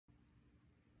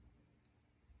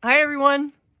Hi,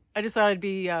 everyone. I just thought it'd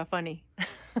be funny.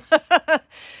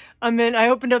 I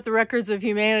opened up the records of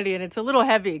humanity, and it's a little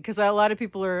heavy because a lot of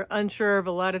people are unsure of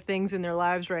a lot of things in their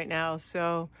lives right now.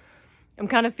 So I'm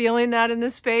kind of feeling that in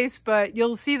this space, but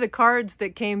you'll see the cards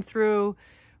that came through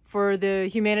for the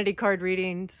humanity card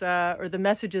readings or the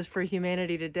messages for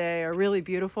humanity today are really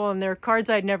beautiful, and they're cards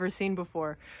I'd never seen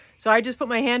before. So I just put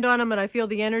my hand on them and I feel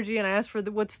the energy and I ask for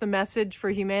what's the message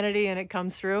for humanity, and it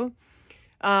comes through.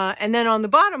 And then on the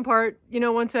bottom part,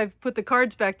 once I've put the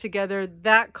cards back together,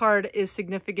 that card is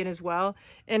significant as well.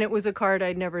 And it was a card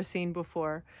I'd never seen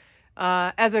before.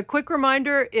 As a quick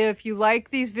reminder, if you like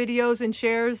these videos and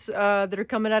shares that are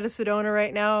coming out of Sedona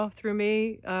right now through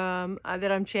me,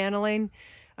 that I'm channeling,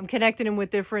 I'm connecting them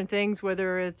with different things,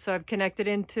 whether it's I've connected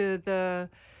into the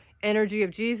energy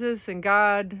of Jesus and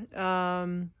God.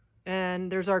 And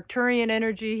there's Arcturian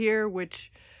energy here,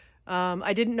 which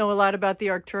I didn't know a lot about the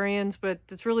Arcturians, but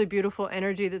it's really beautiful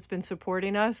energy that's been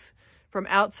supporting us from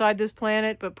outside this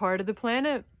planet, but part of the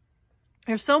planet.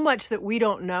 There's so much that we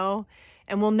don't know,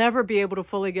 and we'll never be able to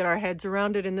fully get our heads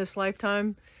around it in this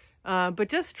lifetime. But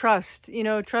just trust,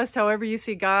 trust however you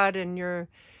see God and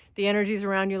the energies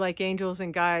around you like angels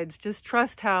and guides. Just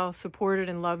trust how supported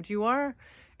and loved you are,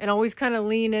 and always kind of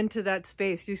lean into that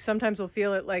space. You sometimes will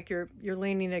feel it like you're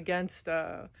leaning against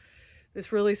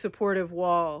this really supportive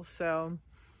wall. So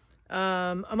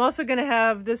I'm also going to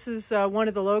have, this is one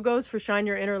of the logos for Shine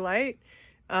Your Inner Light.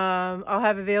 I'll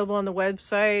have available on the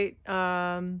website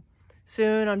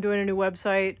soon. I'm doing a new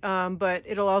website, but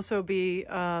it'll also be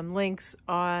links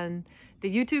on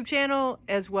the YouTube channel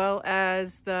as well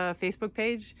as the Facebook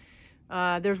page.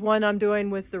 There's one I'm doing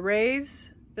with the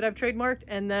rays that I've trademarked,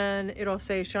 and then it'll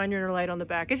say Shine Your Inner Light on the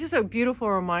back. It's just a beautiful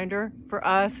reminder for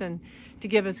us and to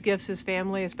give us gifts as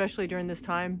family, especially during this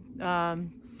time.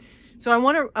 So I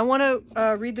want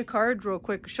to read the card real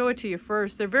quick, show it to you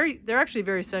first. They're actually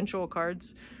very sensual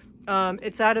cards.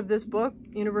 It's out of this book,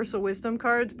 Universal Wisdom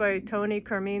Cards by Tony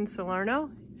Carmine Salerno.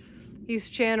 He's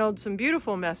channeled some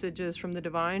beautiful messages from the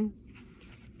divine.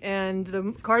 And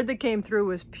the card that came through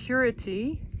was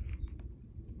Purity.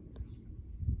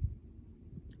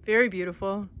 Very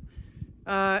beautiful.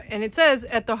 And it says,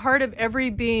 at the heart of every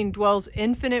being dwells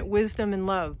infinite wisdom and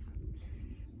love.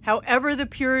 However, the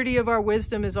purity of our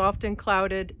wisdom is often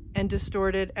clouded and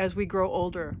distorted as we grow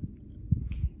older.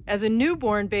 As a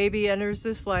newborn baby enters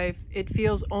this life, it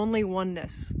feels only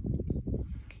oneness.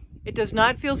 It does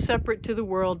not feel separate to the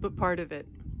world, but part of it.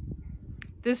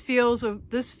 This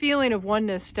feeling of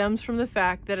oneness stems from the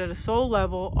fact that at a soul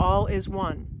level, all is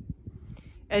one.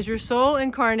 As your soul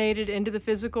incarnated into the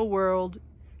physical world,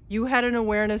 you had an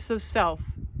awareness of self,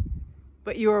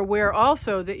 but you are aware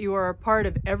also that you are a part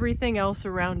of everything else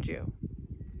around you.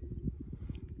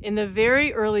 In the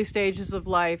very early stages of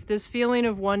life, this feeling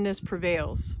of oneness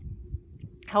prevails.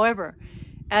 However,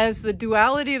 as the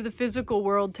duality of the physical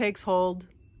world takes hold,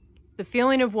 the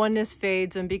feeling of oneness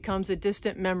fades and becomes a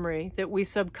distant memory that we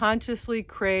subconsciously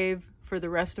crave for the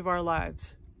rest of our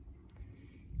lives.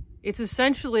 It's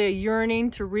essentially a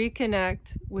yearning to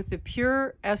reconnect with the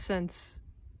pure essence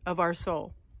of our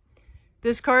soul.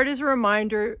 This card is a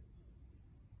reminder,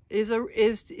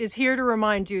 is here to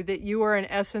remind you that you are an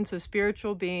essence of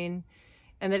spiritual being,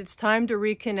 and that it's time to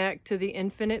reconnect to the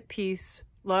infinite peace,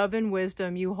 love, and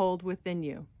wisdom you hold within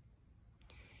you.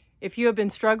 If you have been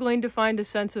struggling to find a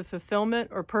sense of fulfillment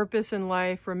or purpose in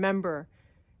life, remember,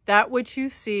 that which you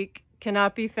seek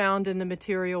cannot be found in the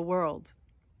material world.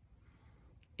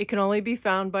 It can only be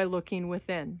found by looking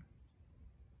within.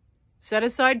 Set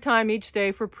aside time each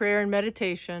day for prayer and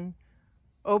meditation.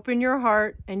 Open your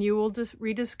heart and you will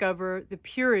rediscover the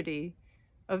purity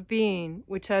of being,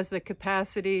 which has the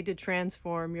capacity to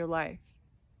transform your life.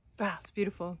 Wow, it's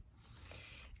beautiful.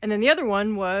 And then the other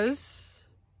one was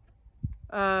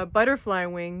butterfly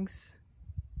wings.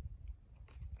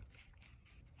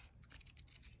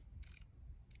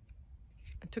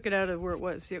 I took it out of where it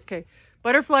was. Okay.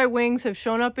 Butterfly wings have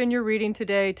shown up in your reading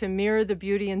today to mirror the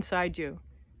beauty inside you,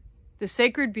 the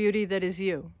sacred beauty that is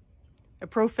you. A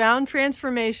profound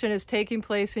transformation is taking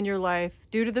place in your life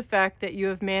due to the fact that you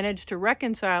have managed to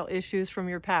reconcile issues from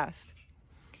your past.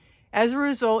 As a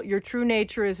result, your true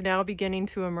nature is now beginning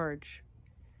to emerge.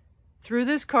 Through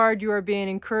this card, you are being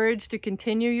encouraged to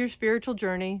continue your spiritual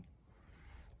journey,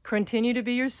 continue to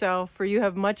be yourself, for you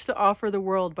have much to offer the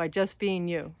world by just being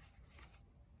you.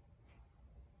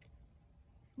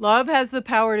 Love has the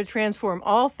power to transform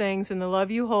all things, and the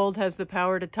love you hold has the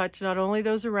power to touch not only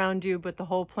those around you, but the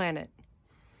whole planet.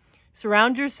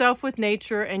 Surround yourself with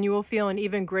nature, and you will feel an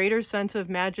even greater sense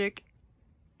of magic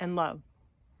and love.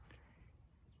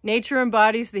 Nature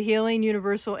embodies the healing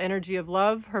universal energy of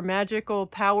love. Her magical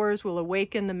powers will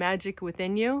awaken the magic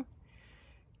within you.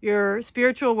 Your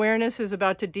spiritual awareness is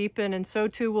about to deepen, and so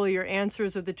too will your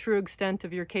answers of the true extent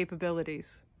of your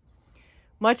capabilities.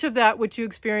 Much of that which you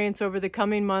experience over the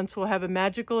coming months will have a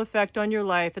magical effect on your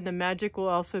life, and the magic will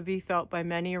also be felt by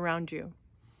many around you.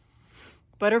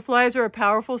 Butterflies are a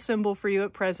powerful symbol for you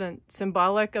at present,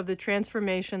 symbolic of the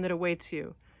transformation that awaits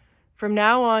you. From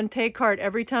now on, take heart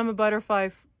every time a butterfly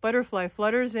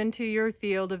flutters into your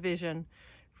field of vision,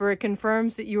 for it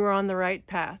confirms that you are on the right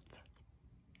path.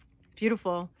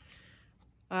 Beautiful.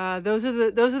 Those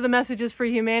are the messages for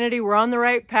humanity. We're on the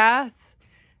right path.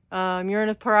 You're in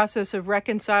a process of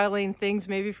reconciling things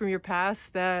maybe from your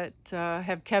past that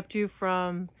have kept you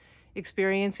from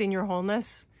experiencing your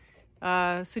wholeness.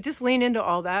 So just lean into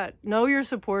all that. Know you're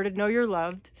supported. Know you're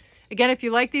loved. Again, if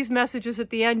you like these messages at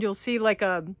the end, you'll see like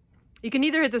you can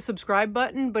either hit the subscribe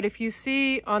button, but if you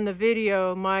see on the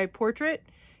video my portrait,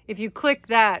 if you click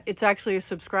that, it's actually a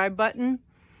subscribe button.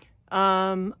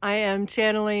 I am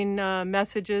channeling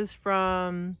messages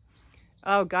from,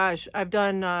 oh gosh, I've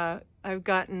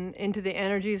gotten into the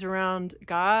energies around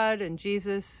God and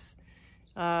Jesus,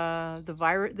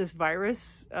 this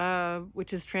virus,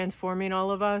 which is transforming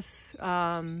all of us,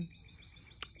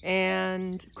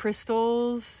 and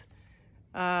crystals.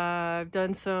 I've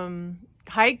done some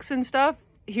hikes and stuff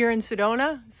here in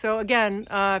Sedona. So again,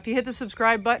 if you hit the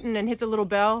subscribe button and hit the little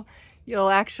bell, you'll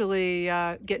actually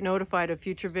get notified of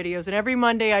future videos. And every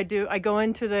Monday I go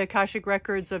into the Akashic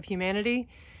Records of humanity,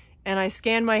 and I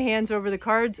scan my hands over the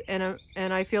cards, and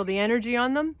I feel the energy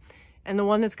on them. And the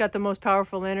one that's got the most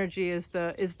powerful energy is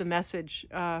the message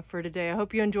for today. I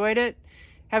hope you enjoyed it.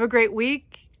 Have a great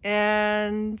week,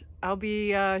 and I'll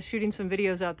be shooting some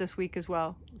videos out this week as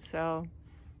well. So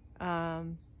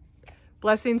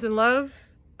blessings and love.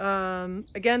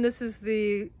 Again, this is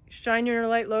the Shine Your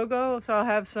Light logo, so I'll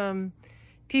have some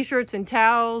t-shirts and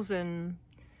towels and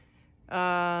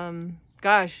onesies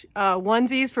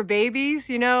for babies.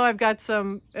 You know, I've got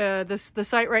some the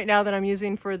site right now that I'm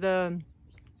using for the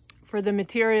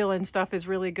material and stuff is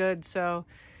really good. So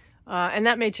and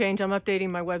that may change. I'm updating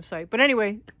my website. But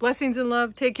anyway, blessings and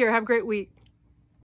love. Take care. Have a great week.